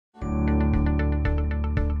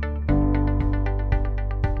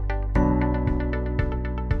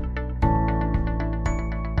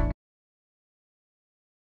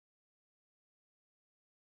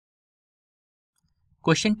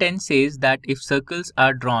Question 10 says that if circles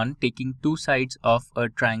are drawn taking two sides of a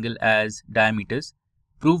triangle as diameters,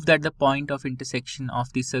 prove that the point of intersection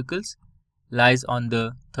of these circles lies on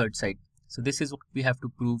the third side. So this is what we have to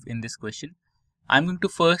prove in this question. I'm going to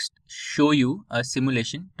first show you a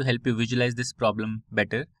simulation to help you visualize this problem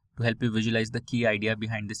better, to help you visualize the key idea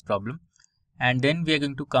behind this problem. And then we are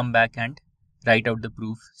going to come back and write out the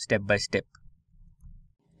proof step by step.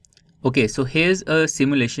 Okay, so here's a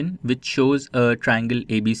simulation which shows a triangle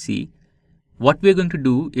ABC. What we are going to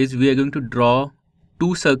do is we are going to draw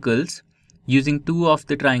two circles using two of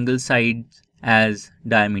the triangle sides as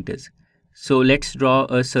diameters. So let's draw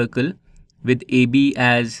a circle with AB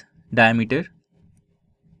as diameter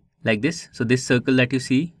like this. So this circle that you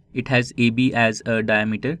see, it has AB as a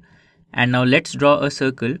diameter. And now let's draw a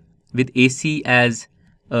circle with AC as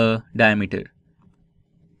a diameter.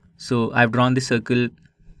 So I've drawn the circle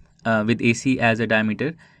with AC as a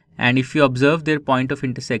diameter, and if you observe their point of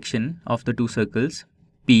intersection of the two circles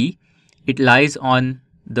P, it lies on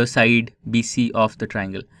the side BC of the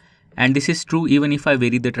triangle. And this is true even if I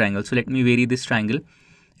vary the triangle. So let me vary this triangle,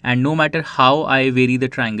 and no matter how I vary the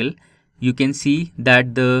triangle, you can see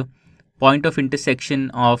that the point of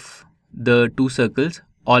intersection of the two circles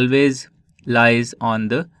always lies on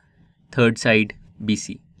the third side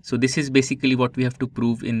BC. So this is basically what we have to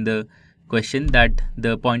prove in the question, that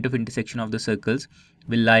the point of intersection of the circles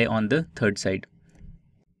will lie on the third side.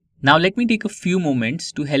 Now let me take a few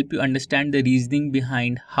moments to help you understand the reasoning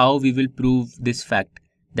behind how we will prove this fact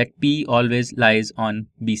that P always lies on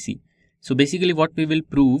BC. So basically what we will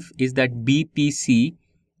prove is that BPC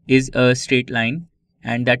is a straight line,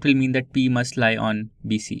 and that will mean that P must lie on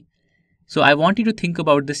BC. So I want you to think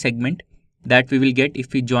about the segment that we will get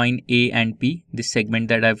if we join A and P, this segment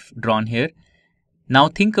that I've drawn here. Now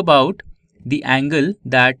think about the angle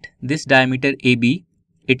that this diameter AB,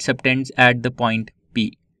 it subtends at the point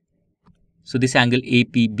P. So this angle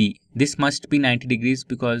APB, this must be 90 degrees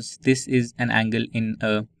because this is an angle in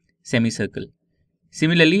a semicircle.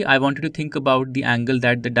 Similarly, I want you to think about the angle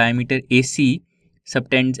that the diameter AC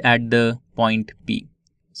subtends at the point P.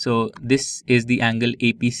 So this is the angle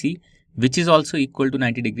APC, which is also equal to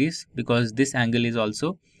 90 degrees because this angle is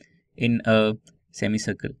also in a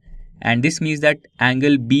semicircle. And this means that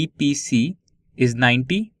angle BPC is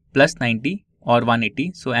 90 plus 90 or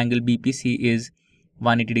 180. So angle BPC is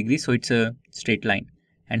 180 degrees. So it's a straight line,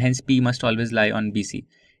 and hence P must always lie on BC.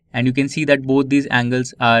 And you can see that both these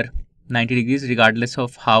angles are 90 degrees regardless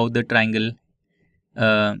of how the triangle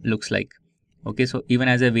looks like. Okay, so even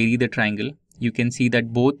as I vary the triangle, you can see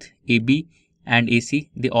that both AB and AC,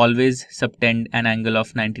 they always subtend an angle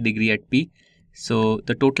of 90 degree at P. So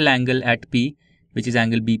the total angle at P, which is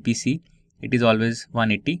angle BPC, it is always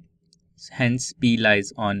 180. Hence P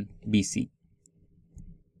lies on BC.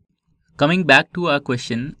 Coming back to our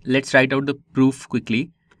question, let's write out the proof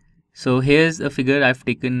quickly. So here's a figure I've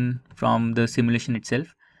taken from the simulation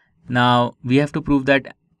itself. Now we have to prove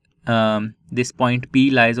that this point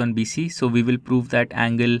P lies on BC. So we will prove that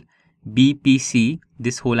angle BPC,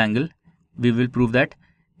 this whole angle, we will prove that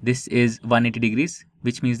this is 180 degrees,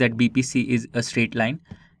 which means that BPC is a straight line,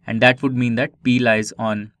 and that would mean that P lies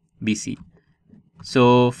on BC.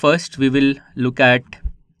 So first we will look at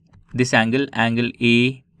this angle, angle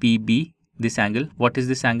APB, this angle. What is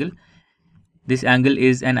this angle? This angle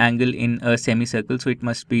is an angle in a semicircle, so it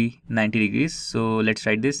must be 90 degrees. So let's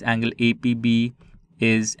write this. Angle APB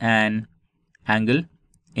is an angle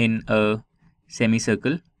in a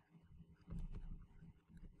semicircle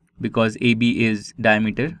because AB is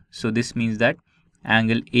diameter. So this means that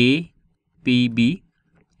angle APB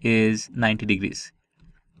is 90 degrees.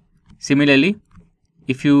 Similarly,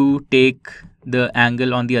 if you take the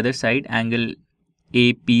angle on the other side, angle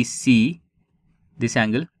APC, this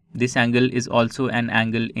angle is also an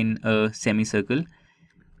angle in a semicircle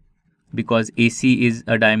because AC is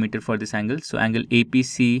a diameter for this angle. So angle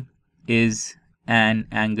APC is an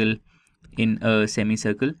angle in a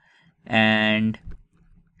semicircle, and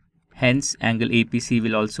hence angle APC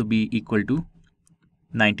will also be equal to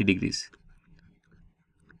 90 degrees.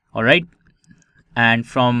 Alright, and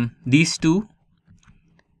from these two,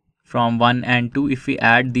 from 1 and 2, if we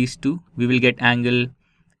add these two, we will get angle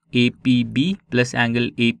APB plus angle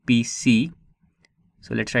APC.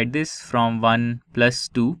 So let's write this from 1 plus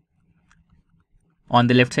 2. On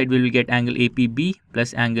the left side, we will get angle APB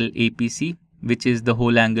plus angle APC, which is the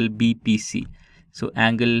whole angle BPC. So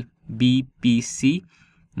angle BPC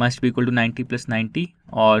must be equal to 90 plus 90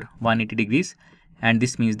 or 180 degrees. And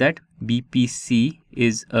this means that BPC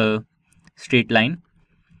is a straight line.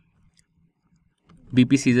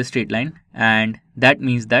 BPC is a straight line, and that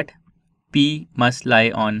means that P must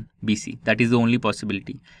lie on BC. That is the only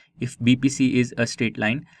possibility. If BPC is a straight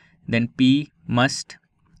line, then P must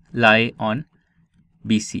lie on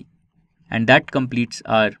BC. And that completes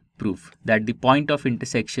our proof that the point of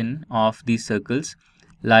intersection of these circles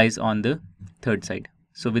lies on the third side.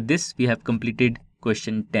 So with this, we have completed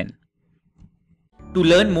question 10. To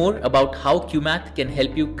learn more about how QMath can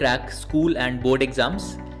help you crack school and board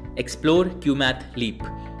exams, explore QMath Leap,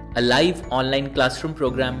 a live online classroom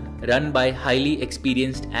program run by highly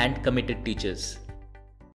experienced and committed teachers.